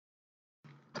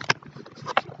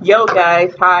Yo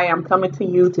guys, hi, I'm coming to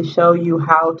you to show you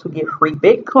how to get free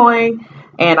Bitcoin.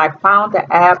 And I found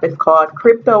the app. It's called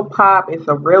CryptoPop. It's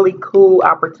a really cool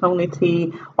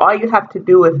opportunity. All you have to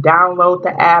do is download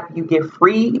the app. You get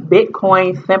free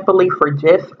Bitcoin simply for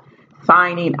just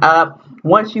signing up.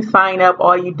 Once you sign up,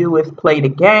 all you do is play the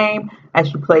game.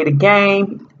 As you play the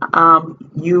game,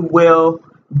 you will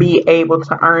be able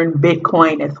to earn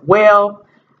Bitcoin as well.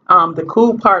 The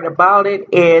cool part about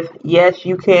it is, yes,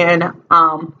 you can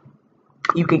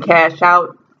cash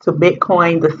out to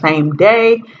Bitcoin the same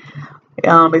day.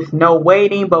 It's no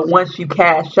waiting, but once you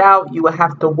cash out, you will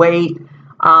have to wait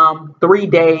 3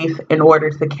 days in order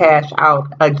to cash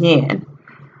out again.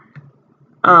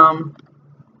 Um,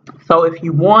 so if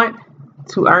you want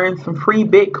to earn some free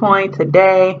Bitcoin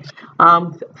today,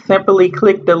 simply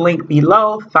click the link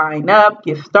below, sign up,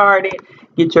 get started,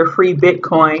 get your free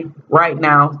Bitcoin right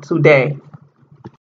now today.